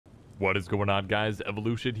What is going on, guys?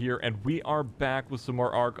 Evolution here, and we are back with some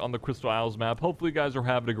more Ark on the Crystal Isles map. Hopefully you guys are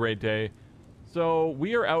having a great day. So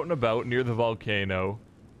we are out and about near the volcano,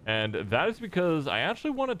 and that is because I actually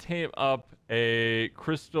want to tame up a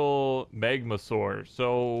crystal Magmasaur.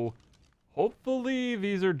 So hopefully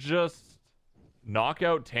these are just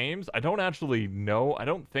knockout tames. I don't actually know. I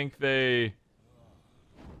don't think they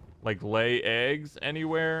like lay eggs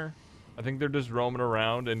anywhere. I think they're just roaming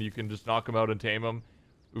around and you can just knock them out and tame them.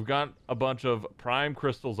 We've got a bunch of prime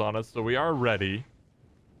crystals on us, so we are ready.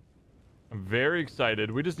 I'm very excited.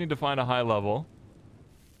 We just need to find a high level.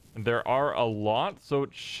 And there are a lot, so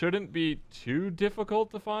it shouldn't be too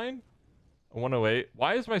difficult to find. A 108.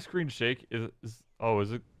 Why is my screen shake? Is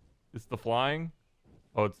it's the flying?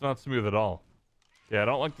 Oh, it's not smooth at all. Yeah, I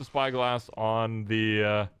don't like the spyglass on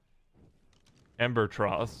the Ember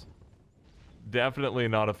Tross. Definitely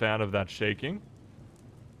not a fan of that shaking.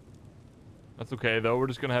 That's okay, though. We're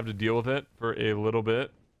just going to have to deal with it for a little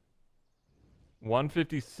bit.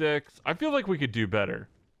 156. I feel like we could do better.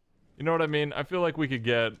 You know what I mean? I feel like we could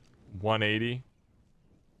get 180.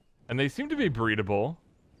 And they seem to be breedable,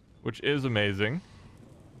 which is amazing.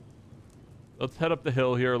 Let's head up the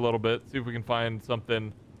hill here a little bit, see if we can find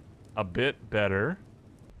something a bit better.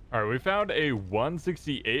 All right, we found a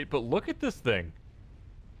 168, but look at this thing.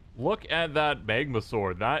 Look at that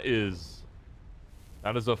Magmasaur. That is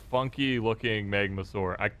a funky looking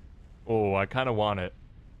Magmasaur. I kind of want it.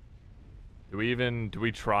 Do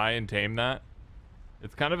we try and tame that?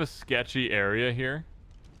 It's kind of a sketchy area here.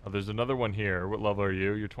 Oh, there's another one here. What level are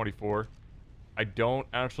you? You're 24. I don't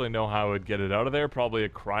actually know how I would get it out of there. Probably a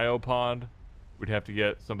cryopod. We'd have to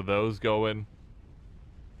get some of those going.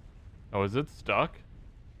 Oh, is it stuck?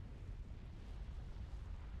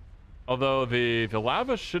 Although the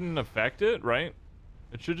lava shouldn't affect it, right?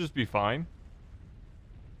 It should just be fine.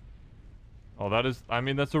 Oh,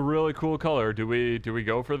 that's a really cool color. Do we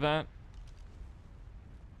go for that?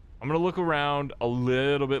 I'm gonna look around a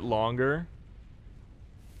little bit longer,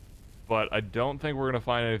 but I don't think we're gonna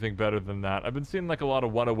find anything better than that. I've been seeing like a lot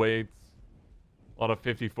of 108s, a lot of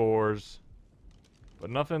 54s,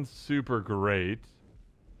 but nothing super great.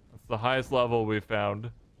 That's the highest level we've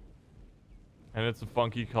found, and it's a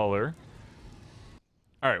funky color.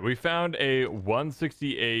 All right, we found a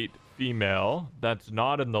 168 female that's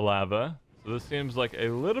not in the lava. So this seems like a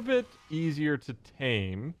little bit easier to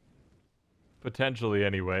tame. Potentially,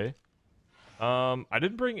 anyway. I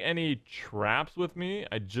didn't bring any traps with me.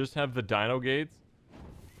 I just have the dino gates.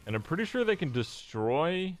 And I'm pretty sure they can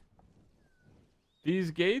destroy these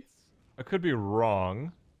gates. I could be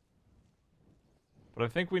wrong. But I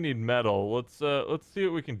think we need metal. Let's see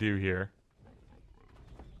what we can do here.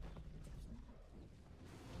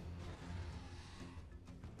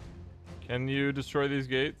 Can you destroy these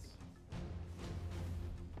gates?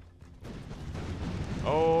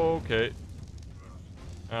 Okay.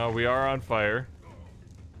 We are on fire.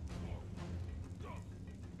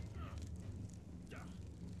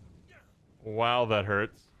 Wow, that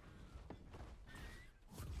hurts.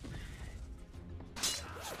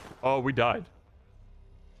 Oh, we died.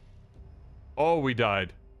 Oh, we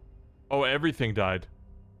died. Oh, everything died.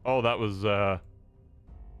 Oh, that was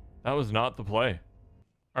not the play.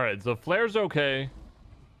 All right, so flare's okay.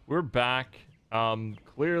 We're back.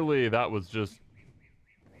 Clearly that was just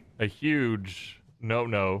a huge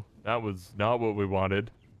no. That was not what we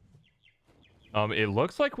wanted. It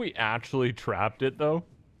looks like we actually trapped it though,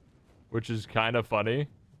 which is kind of funny.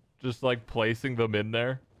 Just like placing them in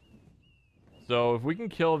there. So if we can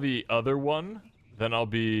kill the other one, then I'll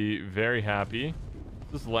be very happy.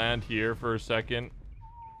 Just land here for a second.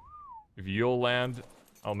 If you'll land,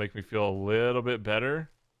 I'll make me feel a little bit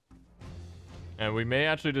better. And we may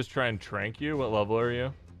actually just try and trank you. What level are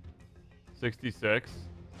you? 66.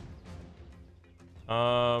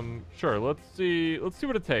 Sure, let's see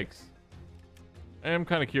what it takes. I am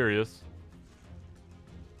kind of curious.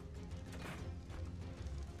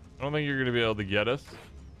 I don't think you're gonna be able to get us.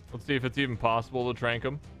 Let's see if it's even possible to trank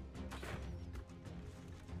him.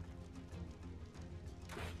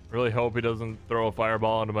 Really hope he doesn't throw a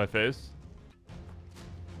fireball into my face.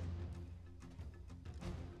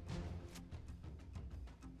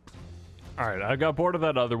 Alright, I got bored of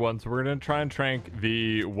that other one, so we're gonna try and trank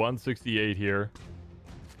the 168 here.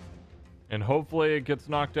 And hopefully it gets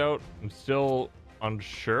knocked out. I'm still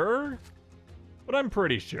unsure, but I'm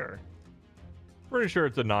pretty sure. Pretty sure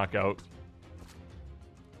it's a knockout.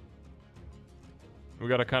 We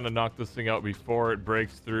gotta kind of knock this thing out before it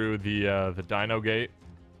breaks through the dino gate.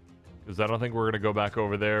 Because I don't think we're gonna go back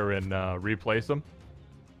over there and replace them.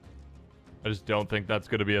 I just don't think that's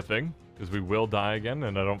gonna be a thing. Because we will die again,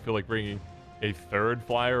 and I don't feel like bringing a third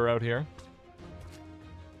flyer out here.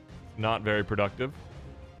 Not very productive.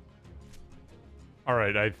 All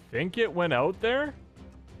right, I think it went out there.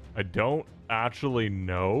 I don't actually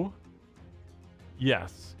know.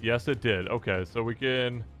 Yes, yes it did. Okay, so we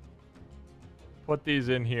can put these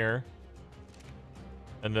in here.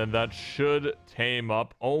 And then that should tame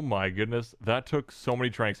up. Oh my goodness, that took so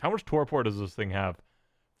many tranks. How much torpor does this thing have?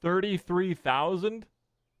 33,000?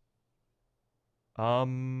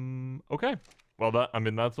 Okay. Well, I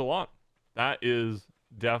mean, that's a lot. That is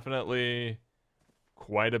definitely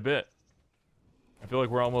quite a bit. I feel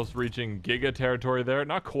like we're almost reaching Giga territory there.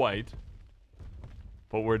 Not quite,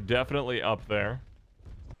 but we're definitely up there.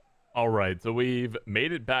 All right, so we've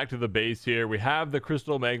made it back to the base here. We have the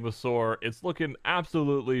crystal Magmasaur. It's looking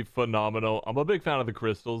absolutely phenomenal. I'm a big fan of the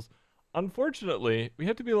crystals. Unfortunately, we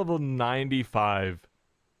have to be level 95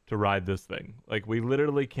 to ride this thing. Like, we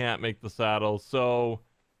literally can't make the saddle, so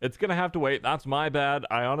it's gonna have to wait. That's my bad.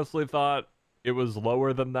 I honestly thought it was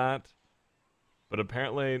lower than that, but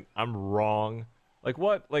apparently I'm wrong. Like,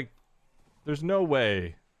 what? Like, there's no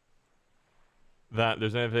way that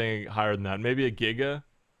there's anything higher than that. Maybe a Giga?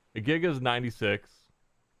 A Giga is 96.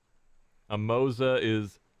 A Moza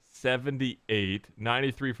is 78.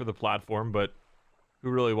 93 for the platform, but who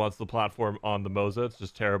really wants the platform on the Moza? It's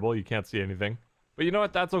just terrible. You can't see anything. But you know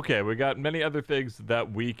what? That's okay. We got many other things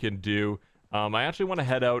that we can do. I actually want to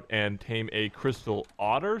head out and tame a crystal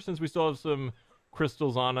otter. Since we still have some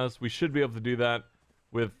crystals on us, we should be able to do that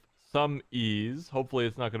with some ease. Hopefully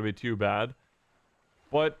it's not going to be too bad.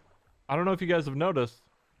 But I don't know if you guys have noticed,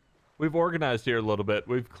 we've organized here a little bit.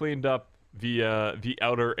 We've cleaned up the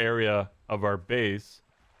outer area of our base.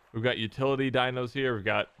 We've got utility dinos here. We've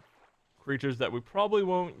got creatures that we probably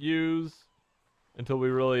won't use until we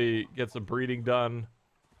really get some breeding done.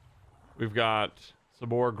 We've got some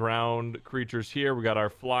more ground creatures here. We got our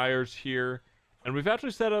flyers here. And we've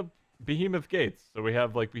actually set up behemoth gates. So we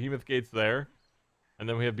have like behemoth gates there. And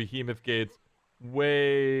then we have behemoth gates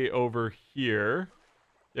way over here.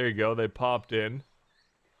 There you go. They popped in.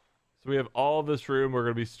 So we have all this room. We're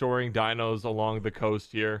going to be storing dinos along the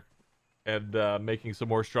coast here. And making some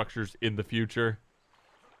more structures in the future.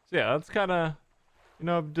 So yeah, that's kind of, you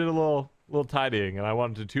know, did a little tidying. And I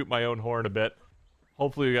wanted to toot my own horn a bit.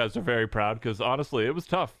 Hopefully you guys are very proud. Because honestly, it was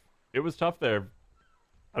tough. It was tough there.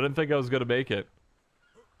 I didn't think I was going to make it.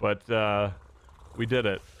 But we did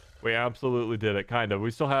it. We absolutely did it, kind of.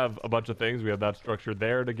 We still have a bunch of things. We have that structure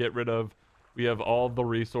there to get rid of. We have all the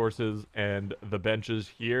resources and the benches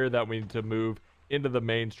here that we need to move into the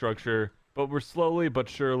main structure. But we're slowly but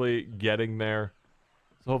surely getting there.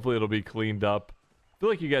 So hopefully it'll be cleaned up. I feel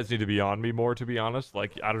like you guys need to be on me more, to be honest.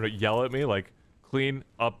 Like, I don't know, yell at me. Like, clean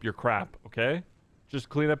up your crap, okay? Just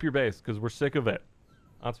clean up your base, because we're sick of it.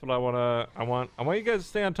 That's what I want you guys to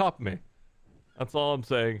stay on top of me. That's all I'm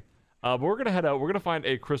saying. But we're going to head out. We're going to find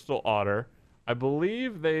a crystal otter. I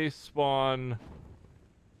believe they spawn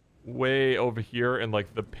way over here in,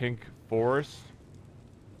 like, the pink forest.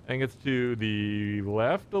 I think it's to the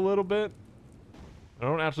left a little bit. I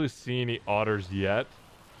don't actually see any otters yet.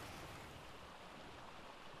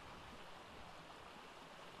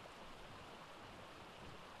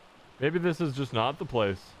 Maybe this is just not the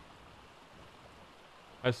place.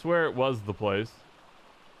 I swear it was the place.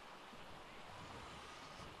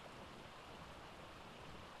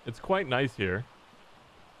 It's quite nice here.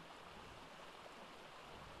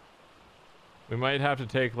 We might have to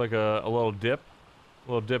take like a little dip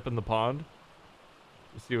in the pond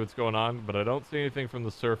to see what's going on, but I don't see anything from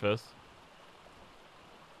the surface.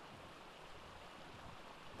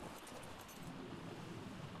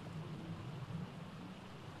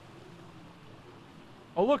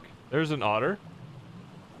 Oh look, there's an otter.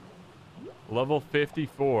 Level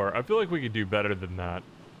 54. I feel like we could do better than that.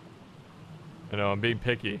 I know, I'm being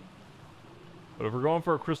picky. But if we're going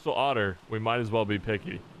for a crystal otter, we might as well be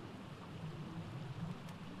picky.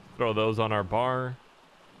 Throw those on our bar.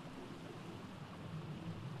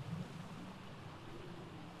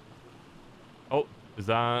 Oh, is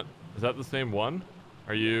that the same one?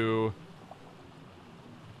 Are you...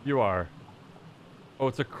 You are. Oh,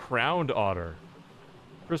 it's a crowned otter.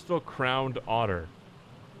 Crystal crowned otter.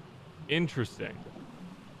 Interesting.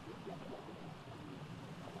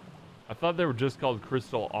 I thought they were just called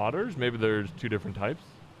crystal otters. Maybe there's two different types.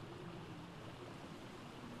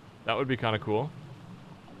 That would be kind of cool.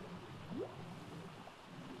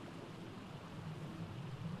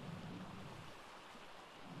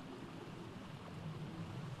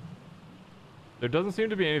 There doesn't seem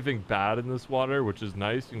to be anything bad in this water, which is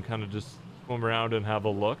nice. You can kind of just swim around and have a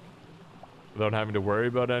look without having to worry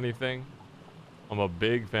about anything. I'm a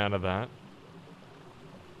big fan of that.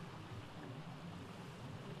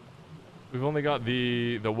 We've only got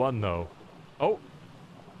the one though. Oh.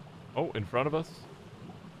 Oh, in front of us.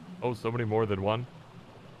 Oh, so many more than one.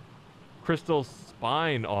 Crystal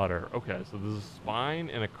spine otter. Okay, so there's a spine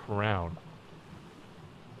and a crown.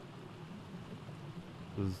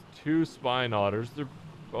 There's two spine otters. They're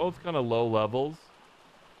both kind of low levels.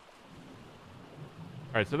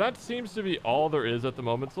 Alright, so that seems to be all there is at the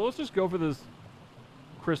moment. So let's just go for this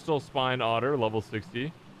crystal spine otter, level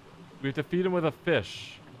 60. We have to feed him with a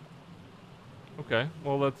fish. Okay,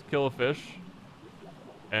 well, let's kill a fish.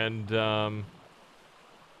 And,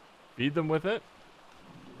 feed them with it.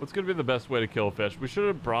 What's going to be the best way to kill a fish? We should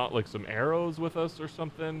have brought, like, some arrows with us or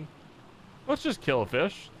something. Let's just kill a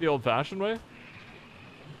fish the old-fashioned way.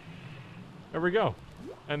 There we go.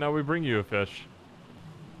 And now we bring you a fish.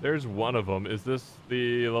 There's one of them. Is this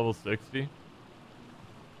the level 60?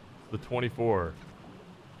 The 24.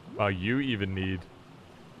 Wow, you even need...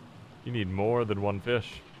 You need more than one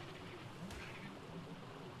fish.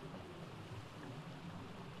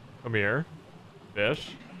 Come here.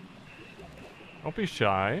 Fish. Don't be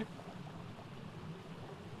shy.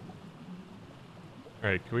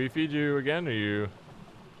 Alright, can we feed you again? Or you...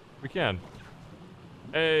 We can.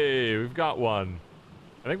 Hey, we've got one.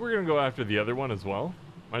 I think we're gonna go after the other one as well.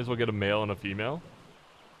 Might as well get a male and a female.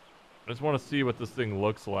 I just want to see what this thing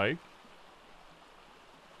looks like.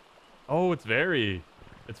 Oh, it's very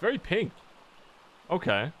pink.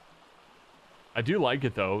 Okay. I do like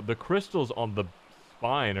it though. The crystals on the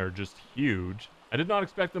spine are just huge. I did not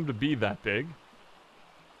expect them to be that big.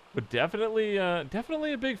 But definitely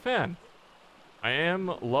a big fan. I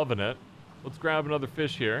am loving it. Let's grab another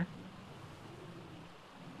fish here.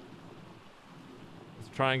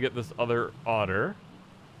 Let's try and get this other otter.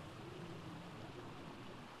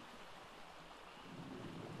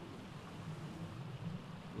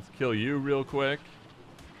 Let's kill you real quick.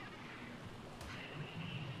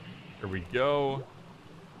 Here we go.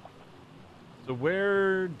 So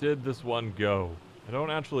where did this one go? I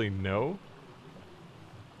don't actually know.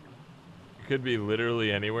 It could be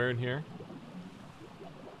literally anywhere in here.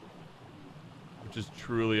 Which is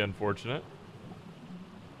truly unfortunate.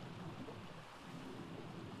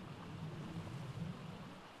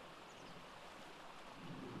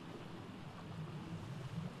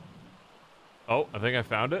 Oh, I think I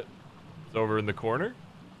found it. It's over in the corner.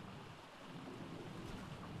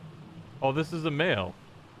 Oh, this is a male.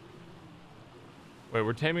 Wait,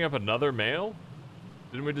 we're taming up another male?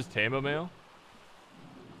 Didn't we just tame a male?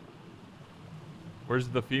 Where's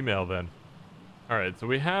the female then? Alright, so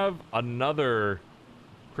we have another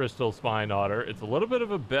crystal spine otter. It's a little bit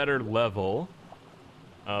of a better level.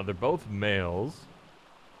 They're both males.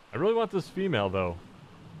 I really want this female though.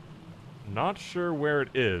 I'm not sure where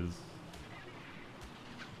it is.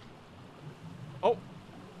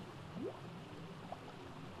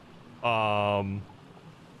 Oh!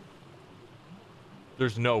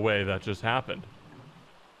 There's no way that just happened.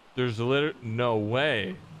 There's literally no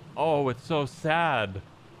way. Oh, it's so sad.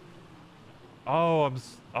 Oh,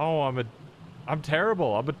 I'm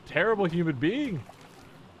terrible. I'm a terrible human being.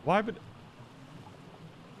 Why would...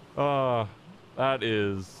 that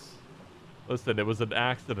is... Listen, it was an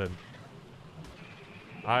accident.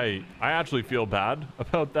 I actually feel bad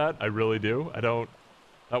about that. I really do.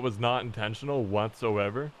 That was not intentional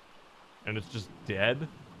whatsoever. And it's just dead.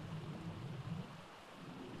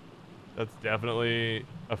 That's definitely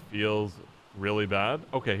feels really bad.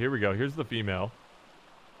 Okay, here we go. Here's the female.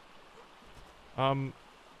 I'm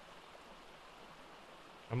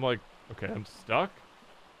like, okay, I'm stuck.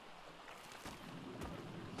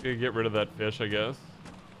 Just gonna get rid of that fish, I guess.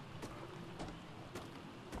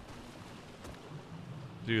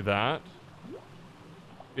 Do that.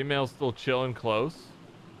 Female's still chilling close.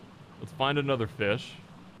 Let's find another fish.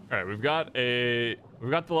 All right, we've got the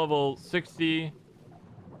level 60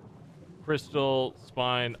 crystal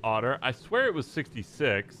spine otter. I swear it was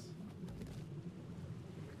 66.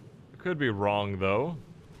 I could be wrong though.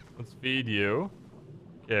 Let's feed you.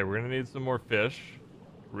 Okay, we're gonna need some more fish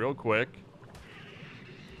real quick.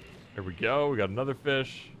 There we go. We got another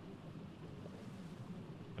fish.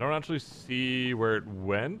 I don't actually see where it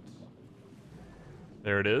went.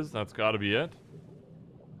 There it is. That's got to be it.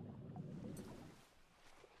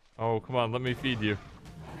 Oh, come on. Let me feed you.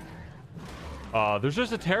 There's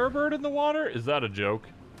just a terror bird in the water? Is that a joke?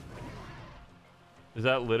 Is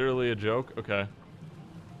that literally a joke? Okay.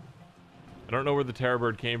 I don't know where the terror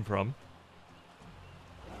bird came from.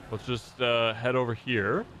 Let's just head over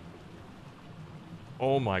here.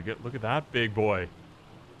 Oh my god. Look at that big boy.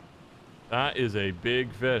 That is a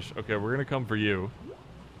big fish. Okay, we're going to come for you.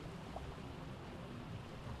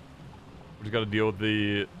 We just got to deal with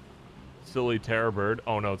the silly terror bird.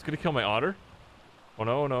 Oh no, it's gonna kill my otter. Oh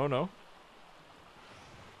no, no, no.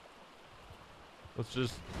 Let's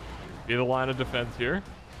just be the line of defense here.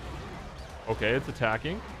 Okay, it's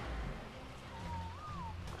attacking.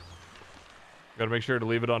 Gotta make sure to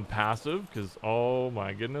leave it on passive, because, oh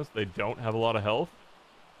my goodness, they don't have a lot of health.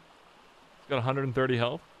 It's got 130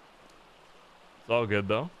 health. It's all good,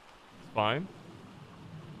 though. It's fine.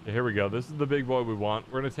 Okay, here we go. This is the big boy we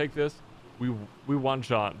want. We're gonna take this. We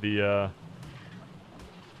one-shot the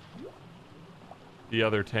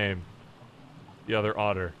other tame. The other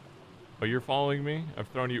otter. Oh, you're following me? I've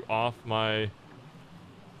thrown you off my...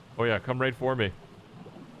 Oh yeah, come right for me.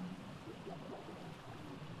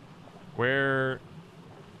 Where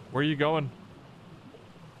are you going?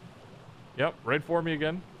 Yep, right for me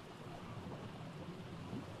again.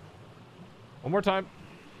 One more time.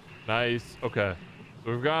 Nice. Okay.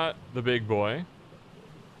 So we've got the big boy.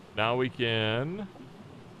 Now we can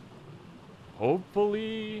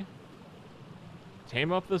hopefully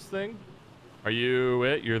tame up this thing. Are you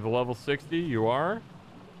it? You're the level 60? You are?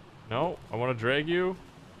 No. I want to drag you.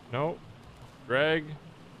 No. Drag.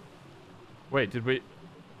 Wait, did we...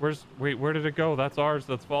 Wait, where did it go? That's ours.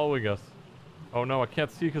 That's following us. Oh no, I can't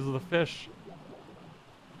see because of the fish.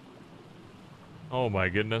 Oh my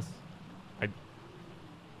goodness. I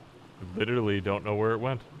literally don't know where it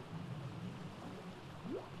went.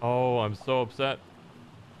 Oh, I'm so upset.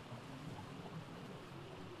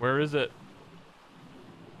 Where is it?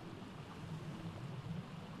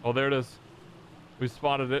 Oh, there it is. We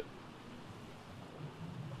spotted it.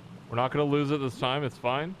 We're not going to lose it this time. It's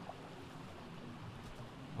fine.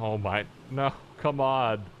 Oh my, no, come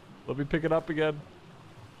on. Let me pick it up again.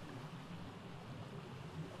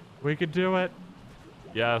 We can do it.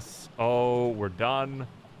 Yes. Oh, we're done.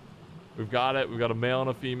 We've got it. We've got a male and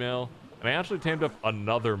a female. And I actually tamed up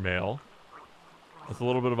another male. That's a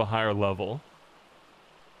little bit of a higher level.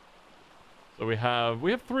 So we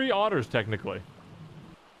have 3 otters technically.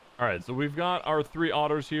 All right, so we've got our 3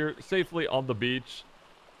 otters here safely on the beach.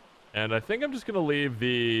 And I think I'm just going to leave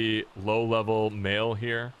the low-level male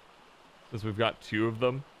here, since we've got 2 of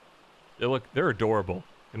them. They're adorable.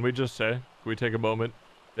 Can we just say, can we take a moment?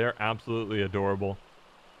 They're absolutely adorable.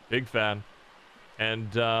 Big fan.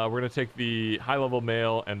 And we're going to take the high-level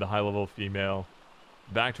male and the high-level female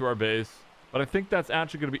back to our base. But I think that's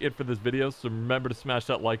actually going to be it for this video, so remember to smash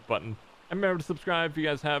that like button. And remember to subscribe if you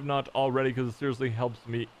guys have not already, because it seriously helps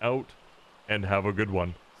me out. And have a good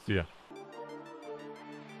one. See ya.